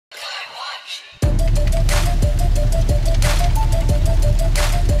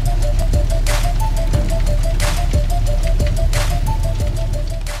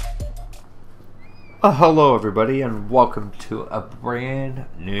Hello everybody and welcome to a brand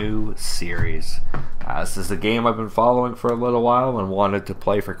new series. This is a game I've been following for a little while and wanted to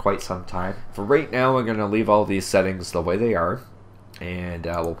play for quite some time. For right now I'm going to leave all these settings the way they are, and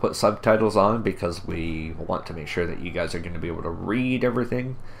we'll put subtitles on because we want to make sure that you guys are going to be able to read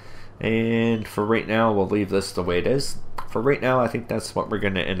everything. And for right now we'll leave this the way it is. For right now I think that's what we're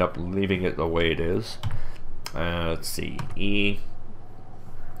going to end up leaving it the way it is. Let's see,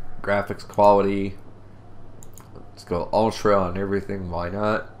 graphics quality. Let's go ultra on everything, why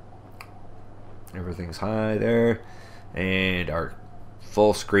not? Everything's high there. And our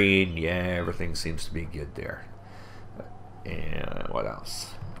full screen, yeah, everything seems to be good there. And what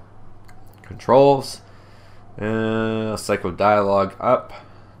else? Controls. Cycle dialogue up.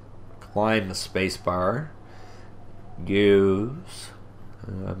 Climb the space bar. Use.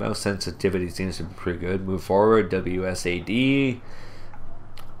 Mouse sensitivity seems to be pretty good. Move forward, WSAD.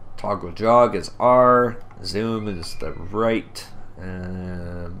 Toggle jog is R. Zoom is the right.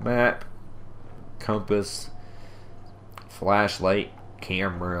 Map. Compass. Flashlight.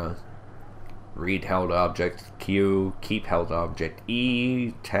 Camera. Read held object. Q. Keep held object.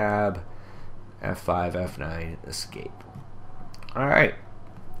 E. Tab. F5, F9. Escape. Alright.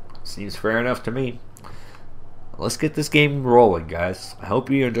 Seems fair enough to me. Let's get this game rolling, guys. I hope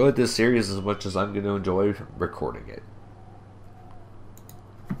you enjoyed this series as much as I'm going to enjoy recording it.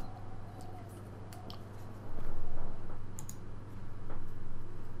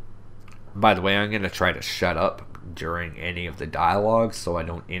 By the way, I'm going to try to shut up during any of the dialogue so I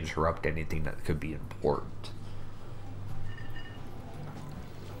don't interrupt anything that could be important.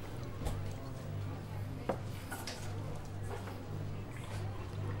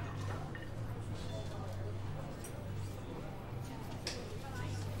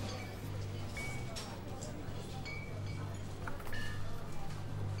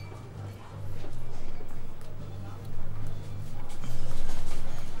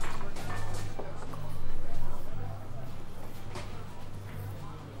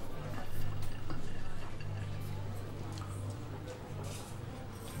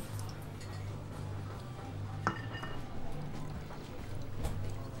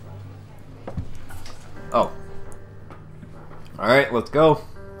 Oh. Alright, let's go.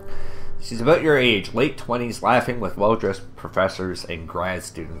 She's about your age, late 20s, laughing with well-dressed professors and grad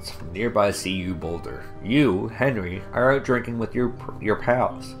students from nearby CU Boulder. You, Henry, are out drinking with your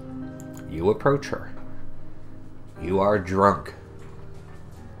pals. You approach her. You are drunk.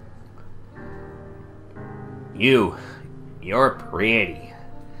 You're pretty.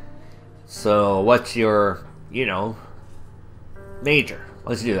 So, what's your, major?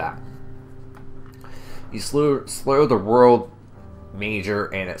 Let's do that. You slur the world major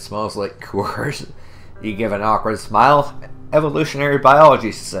and it smells like Coors. You give an awkward smile. Evolutionary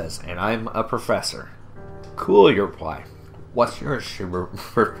biology, she says, and I'm a professor. Cool, you reply. What's yours, she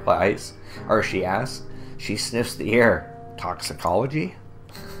replies, or she asks. She sniffs the air. Toxicology?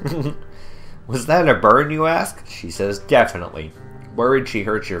 Was that a burn, you ask? She says, definitely. Worried she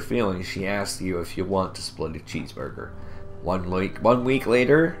hurts your feelings, she asks you if you want to split a cheeseburger. 1 week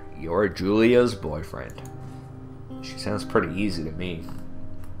later, you're Julia's boyfriend. She sounds pretty easy to me.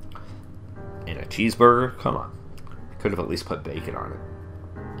 And a cheeseburger? Come on. Could have at least put bacon on it.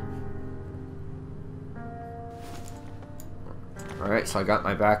 Alright, so I got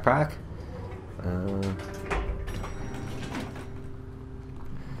my backpack.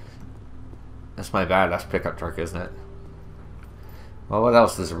 That's my badass pickup truck, isn't it? Well, what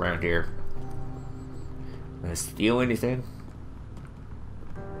else is around here? Did I steal anything?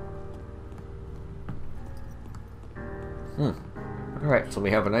 Alright, so we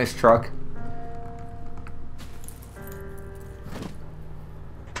have a nice truck.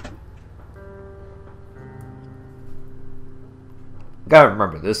 Gotta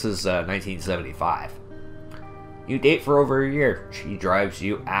remember, this is 1975. You date for over a year. She drives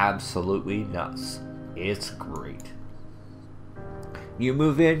you absolutely nuts. It's great. You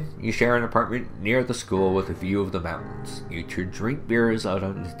move in, you share an apartment near the school with a view of the mountains. You two drink beers out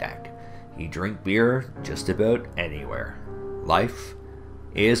on the deck. You drink beer just about anywhere. Life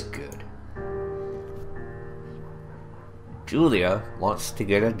is good. Julia wants to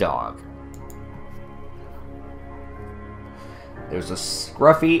get a dog. There's a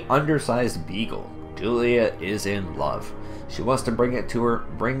scruffy, undersized beagle. Julia is in love. She wants to bring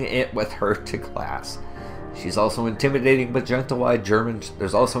it with her to class. She's also intimidating but gentle-eyed German.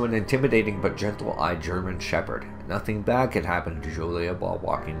 There's also an intimidating but gentle-eyed German Shepherd. Nothing bad can happen to Julia while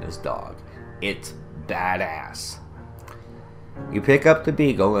walking this dog. It's badass. You pick up the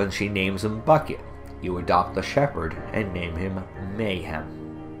beagle and she names him Bucket. You adopt the shepherd and name him Mayhem.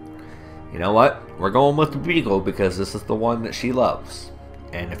 You know what? We're going with the Beagle because this is the one that she loves.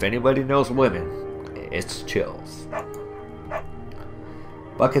 And if anybody knows women, it's Chills.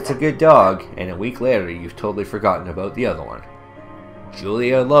 Bucket's a good dog, and a week later you've totally forgotten about the other one.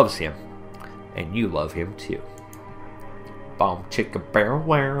 Julia loves him, and you love him too. Bomb chicka barrel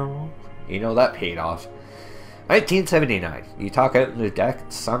wow. You know that paid off. 1979. You talk out in the deck.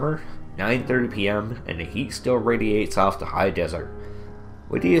 It's summer, 9:30 p.m., and the heat still radiates off the high desert.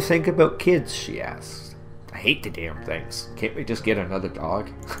 What do you think about kids? She asks. I hate the damn things. Can't we just get another dog?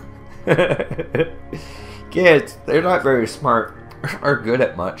 Kids, they're not very smart or good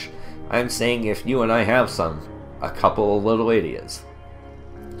at much. I'm saying if you and I have some, a couple of little idiots,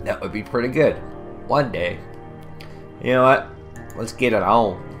 that would be pretty good. One day. You know what? Let's get it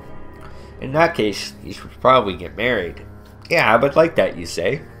on. In that case, you should probably get married. Yeah, I would like that, you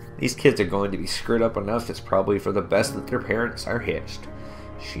say. These kids are going to be screwed up enough. It's probably for the best that their parents are hitched.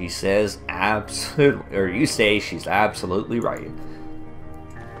 She says absolutely, or you say she's absolutely right.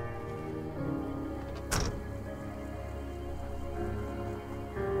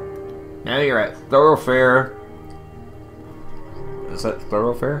 Now you're at Thoroughfare. Is that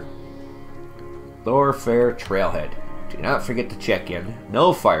Thoroughfare? Thoroughfare Trailhead. Do not forget to check in.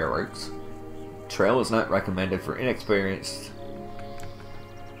 No fireworks. Trail is not recommended for inexperienced.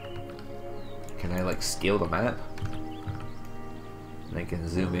 Can I like steal the map? And I can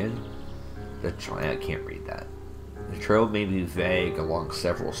zoom in. I can't read that. The trail may be vague along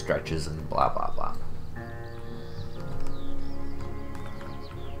several stretches and blah blah blah.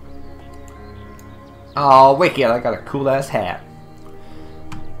 Oh, wicked! I got a cool ass hat.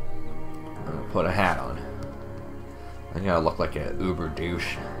 I'm gonna put a hat on. I'm gonna look like an uber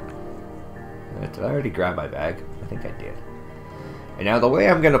douche. Did I already grab my bag? I think I did. And now the way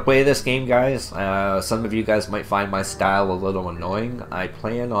I'm going to play this game, guys, some of you guys might find my style a little annoying. I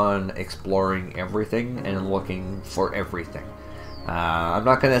plan on exploring everything and looking for everything. I'm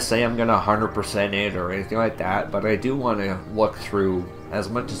not going to say I'm going to 100% it or anything like that, but I do want to look through as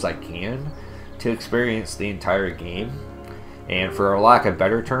much as I can to experience the entire game. And for a lack of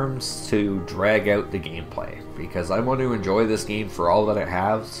better terms, to drag out the gameplay. Because I want to enjoy this game for all that it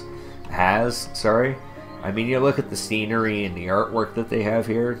has. I mean, you look at the scenery and the artwork that they have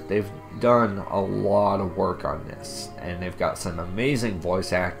here, they've done a lot of work on this. And they've got some amazing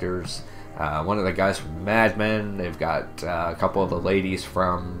voice actors. One of the guys from Mad Men, they've got a couple of the ladies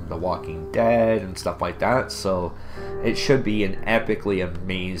from The Walking Dead and stuff like that. So it should be an epically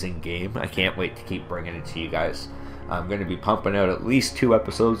amazing game. I can't wait to keep bringing it to you guys. I'm going to be pumping out at least 2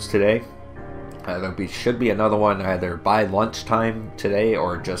 episodes today. Should be another one either by lunchtime today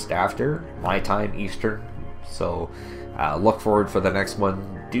or just after my time, Eastern. So look forward for the next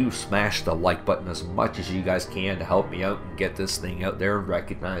one. Do smash the like button as much as you guys can to help me out and get this thing out there and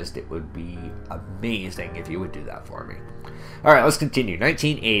recognized. It would be amazing if you would do that for me. Alright, let's continue.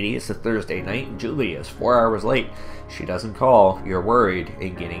 1980, it's a Thursday night, and Julia is 4 hours late. She doesn't call, you're worried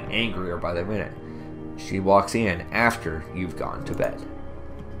and getting angrier by the minute. She walks in after you've gone to bed.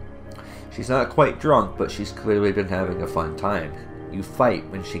 She's not quite drunk, but she's clearly been having a fun time. You fight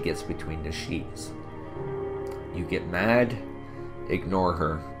when she gets between the sheets. You get mad, ignore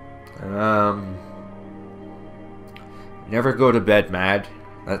her. Never go to bed mad.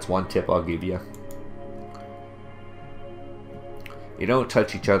 That's one tip I'll give you. You don't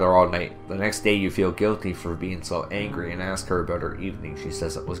touch each other all night. The next day you feel guilty for being so angry and ask her about her evening. She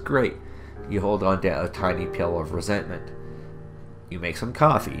says it was great. You hold on to a tiny pill of resentment. You make some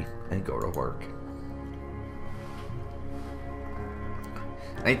coffee and go to work.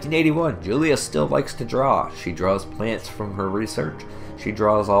 1981. Julia still likes to draw. She draws plants from her research. She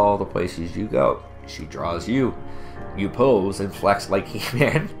draws all the places you go. She draws you. You pose and flex like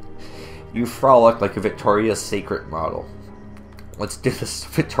He-Man. You frolic like a Victoria's Secret model. Let's do this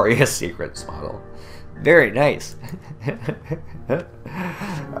Victoria's Secret model. Very nice.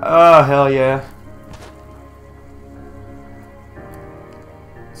 Oh, hell yeah.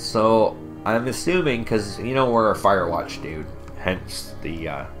 So, I'm assuming, because, you know, we're a FireWatch dude, hence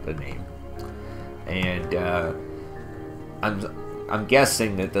the name. And, I'm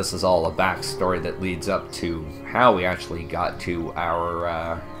guessing that this is all a backstory that leads up to how we actually got to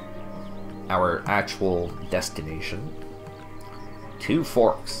our actual destination. 2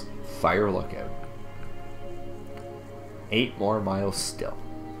 Forks, Fire Lookout. 8 more miles still.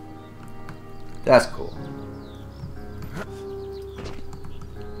 That's cool.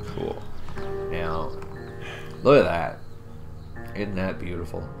 Cool. Now, look at that. Isn't that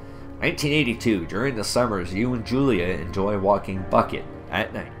beautiful? 1982. During the summers, you and Julia enjoy walking Bucket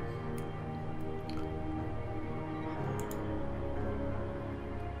at night.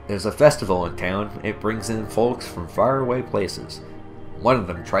 There's a festival in town. It brings in folks from faraway places. One of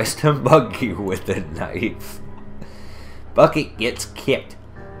them tries to mug you with a knife. Bucket gets kicked.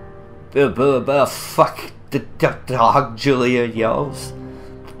 Fuck the dog, Julia yells.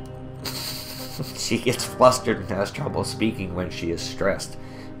 She gets flustered and has trouble speaking when she is stressed.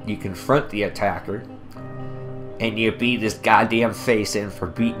 You confront the attacker, and you beat his goddamn face in for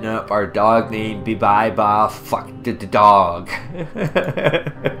beating up our dog named Bye-Bye Fuck the dog.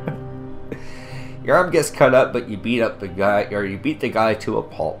 Your arm gets cut up, but you beat the guy to a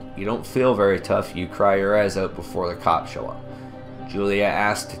pulp. You don't feel very tough. You cry your eyes out before the cops show up. Julia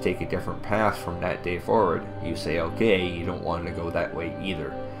asks to take a different path from that day forward. You say okay, you don't want to go that way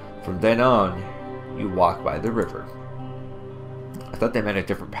either. From then on, you walk by the river. I thought they meant a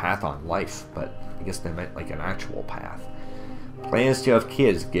different path on life, but I guess they meant like an actual path. Plans to have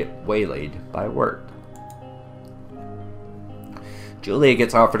kids get waylaid by work. Julia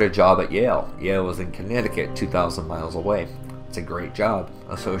gets offered a job at Yale. Yale is in Connecticut, 2,000 miles away. It's a great job.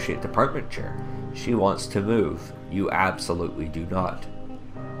 Associate department chair. She wants to move. You absolutely do not.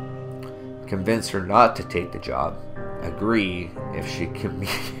 Convince her not to take the job. Agree if she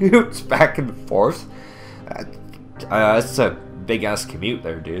commutes back and forth. That's a big ass commute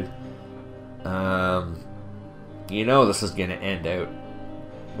there, dude. You know this is gonna end out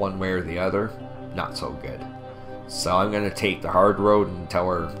one way or the other. Not so good. So I'm gonna take the hard road and tell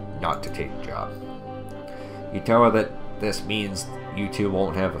her not to take the job. You tell her that this means you two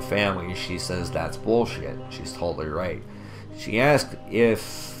won't have a family. She says that's bullshit. She's totally right. She asks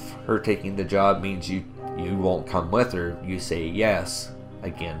if her taking the job means you won't come with her. You say yes.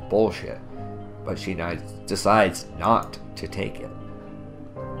 Again, bullshit. But she decides not to take it.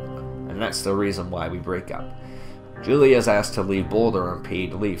 And that's the reason why we break up. Julia is asked to leave Boulder on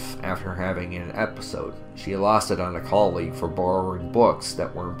paid leave after having an episode. She lost it on a colleague for borrowing books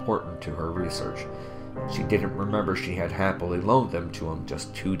that were important to her research. She didn't remember she had happily loaned them to him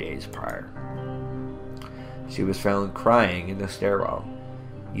just 2 days prior. She was found crying in the stairwell.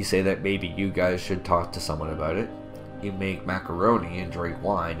 You say that maybe you guys should talk to someone about it. You make macaroni and drink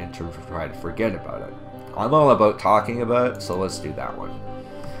wine and try to forget about it. I'm all about talking about it, so let's do that one.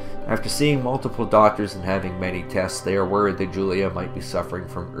 After seeing multiple doctors and having many tests, they are worried that Julia might be suffering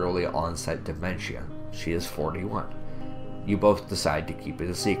from early onset dementia. She is 41. You both decide to keep it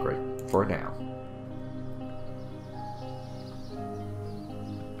a secret, for now.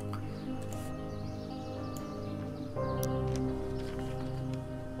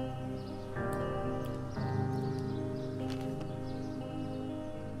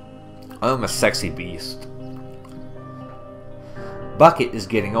 I'm a sexy beast. Bucket is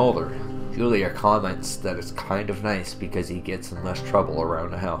getting older. Julia comments that it's kind of nice because he gets in less trouble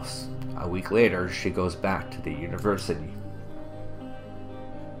around the house. A week later, she goes back to the university.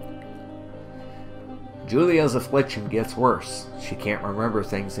 Julia's affliction gets worse. She can't remember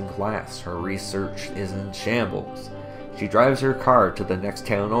things in class. Her research is in shambles. She drives her car to the next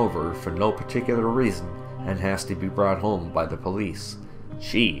town over for no particular reason and has to be brought home by the police.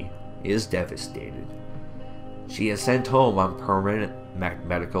 She is devastated. She is sent home on permanent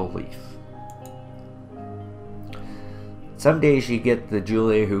medical leave. Some days you get the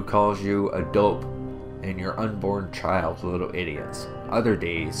Julia who calls you a dope and your unborn child little idiots. Other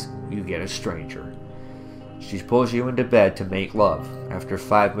days you get a stranger. She pulls you into bed to make love. After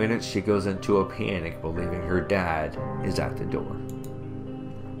 5 minutes she goes into a panic believing her dad is at the door.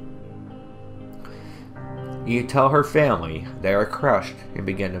 You tell her family they are crushed and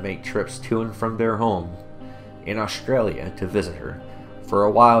begin to make trips to and from their home in Australia to visit her. For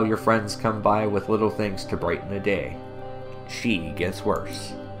a while your friends come by with little things to brighten the day. She gets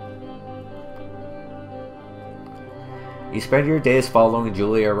worse. You spend your days following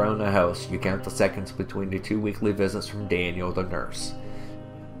Julia around the house. You count the seconds between the 2 weekly visits from Daniel, the nurse.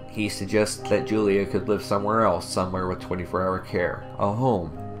 He suggests that Julia could live somewhere else, somewhere with 24-hour care, a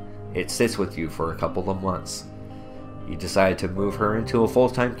home. It sits with you for a couple of months. You decide to move her into a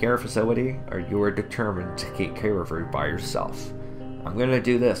full-time care facility, or you are determined to take care of her by yourself. I'm gonna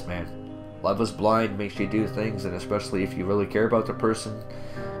do this, man. Love is blind, makes you do things, and especially if you really care about the person,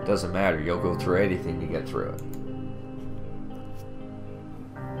 doesn't matter, you'll go through anything to get through it.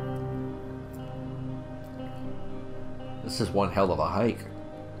 This is one hell of a hike.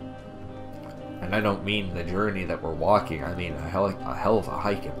 And I don't mean the journey that we're walking, I mean a hell of a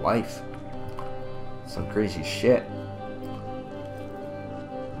hike in life. Some crazy shit.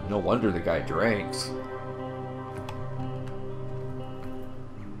 No wonder the guy drinks.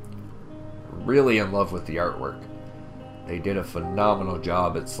 Really in love with the artwork. They did a phenomenal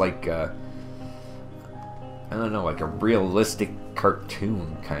job. It's like I don't know, like a realistic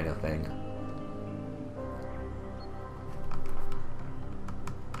cartoon kind of thing.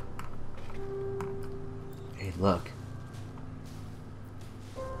 Hey, look.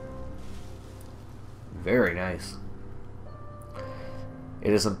 Very nice.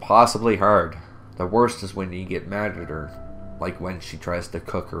 It is impossibly hard. The worst is when you get mad at her, like when she tries to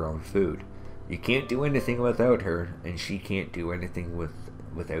cook her own food. You can't do anything without her, and she can't do anything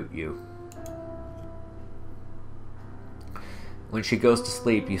without you. When she goes to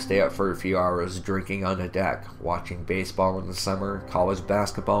sleep, you stay up for a few hours drinking on the deck, watching baseball in the summer, college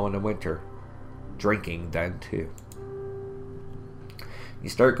basketball in the winter. Drinking then too. You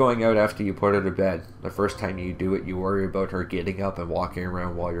start going out after you put her to bed. The first time you do it, you worry about her getting up and walking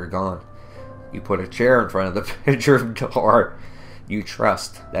around while you're gone. You put a chair in front of the bedroom door. You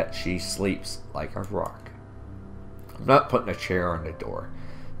trust that she sleeps like a rock. I'm not putting a chair on the door.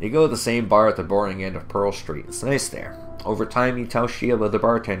 You go to the same bar at the boarding end of Pearl Street. It's nice there. Over time, you tell Sheila, the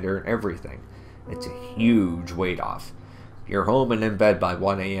bartender, and everything. It's a huge weight off. You're home and in bed by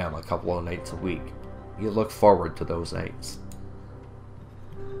 1 a.m. a couple of nights a week. You look forward to those nights.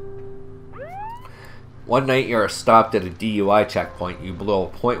 One night you're stopped at a DUI checkpoint. You blow a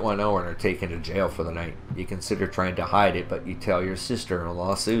 .10 and are taken to jail for the night. You consider trying to hide it, but you tell your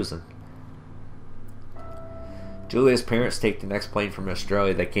sister-in-law, Susan. Julia's parents take the next plane from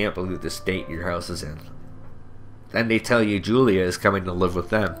Australia. They can't believe the state your house is in. Then they tell you Julia is coming to live with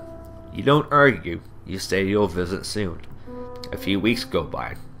them. You don't argue. You say you'll visit soon. A few weeks go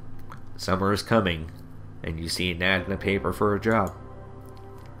by. Summer is coming, and you see an ad in the paper for a job.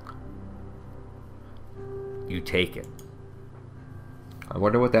 You take it. I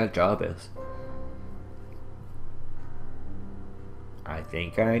wonder what that job is. I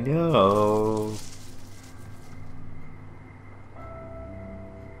think I know.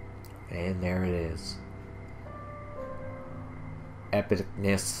 And there it is.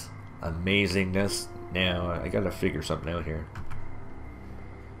 Epicness, amazingness. Now, I gotta figure something out here.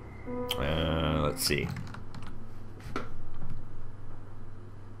 Let's see.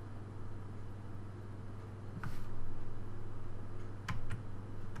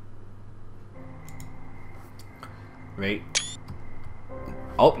 Right.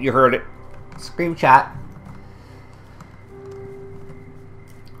 Oh, you heard it. Scream chat.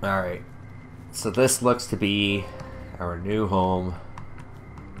 Alright. So this looks to be our new home.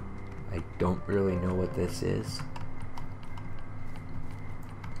 I don't really know what this is.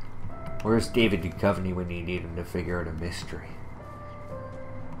 Where's David Duchovny when you need him to figure out a mystery?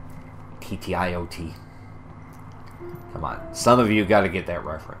 TTIOT. Come on. Some of you gotta get that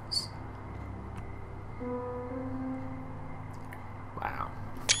reference. Wow.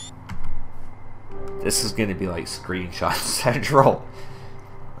 This is gonna be like Screenshot Central.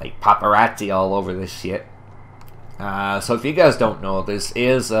 Like paparazzi all over this shit. So if you guys don't know, this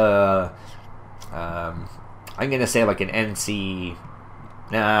is I'm gonna say like an NC.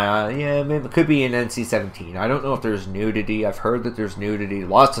 Yeah, it could be an NC-17. I don't know if there's nudity. I've heard that there's nudity,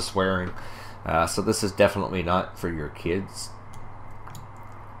 lots of swearing. So this is definitely not for your kids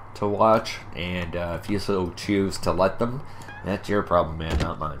to watch. And if you so choose to let them, that's your problem, man,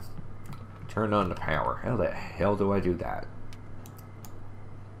 not mine. Turn on the power. How the hell do I do that?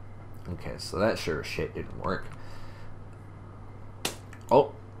 Okay, so that sure as shit didn't work.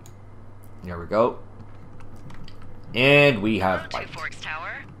 Oh, there we go. And we have light.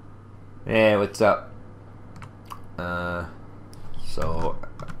 Hey, what's up? So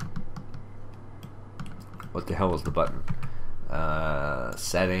what the hell was the button?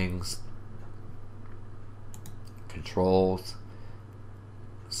 Settings, controls,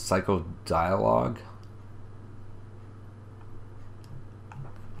 psycho dialogue.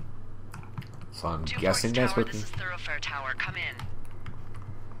 So I'm guessing that's what. This is Thoroughfare Tower. Come in.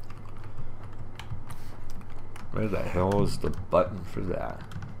 Where the hell is the button for that?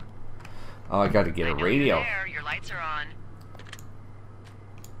 Oh, I gotta get a radio. There. Your lights are on.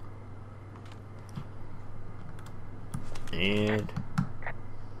 And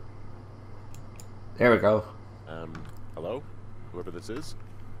there we go. Hello? Whoever this is?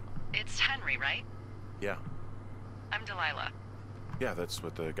 It's Henry, right? Yeah. I'm Delilah. Yeah, that's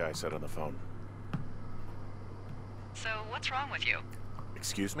what the guy said on the phone. So, what's wrong with you?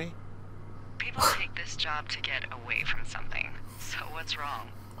 Excuse me? People take this job to get away from something. So, what's wrong?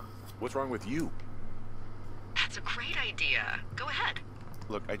 What's wrong with you? That's a great idea. Go ahead.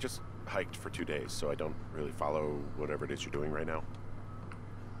 Look, I just hiked for 2 days, so I don't really follow whatever it is you're doing right now.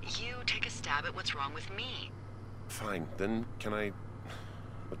 You take a stab at what's wrong with me. Fine, then can I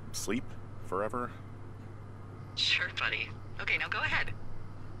sleep forever? Sure, buddy. Okay, now go ahead.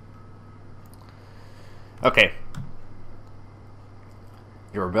 Okay.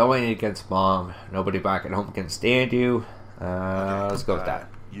 You're rebelling against Mom. Nobody back at home can stand you. Let's go with that.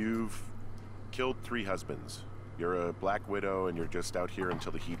 You've killed 3 husbands. You're a black widow, and you're just out here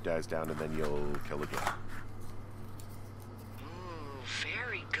until the heat dies down, and then you'll kill again. Ooh,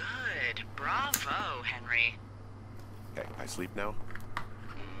 very good. Bravo, Henry. Okay, I sleep now?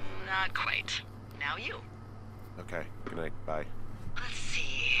 Not quite. Now you. Okay, good night, bye. Let's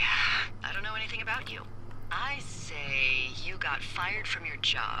see. I don't know anything about you. I say you got fired from your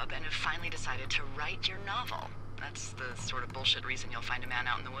job and have finally decided to write your novel. That's the sort of bullshit reason you'll find a man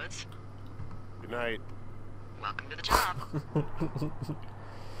out in the woods. Good night. Welcome to the job.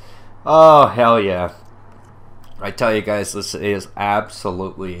 Oh, hell yeah. I tell you guys, this is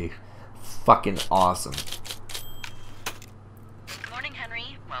absolutely fucking awesome. Good morning,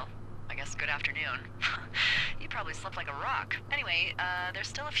 Henry. Well, I guess good afternoon. You probably slept like a rock. Anyway, there's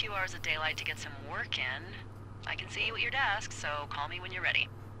still a few hours of daylight to get some work in. I can see you at your desk, so call me when you're ready.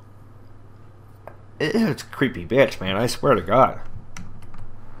 It's a creepy bitch, man. I swear to God.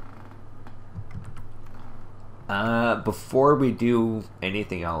 Before we do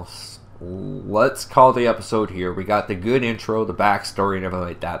anything else, let's call the episode here. We got the good intro, the backstory, and everything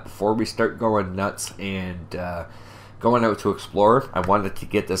like that. Before we start going nuts and going out to explore, I wanted to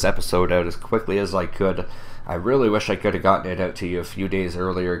get this episode out as quickly as I could. I really wish I could have gotten it out to you a few days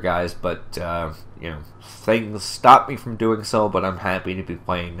earlier, guys, but you know, things stopped me from doing so. But I'm happy to be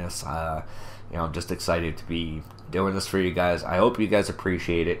playing this. You know, I'm just excited to be doing this for you guys. I hope you guys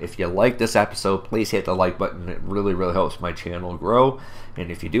appreciate it. If you like this episode, please hit the like button. It really, really helps my channel grow. And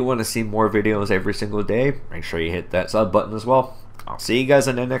if you do want to see more videos every single day, make sure you hit that sub button as well. I'll see you guys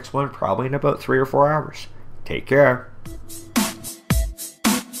in the next one, probably in about 3 or 4 hours. Take care.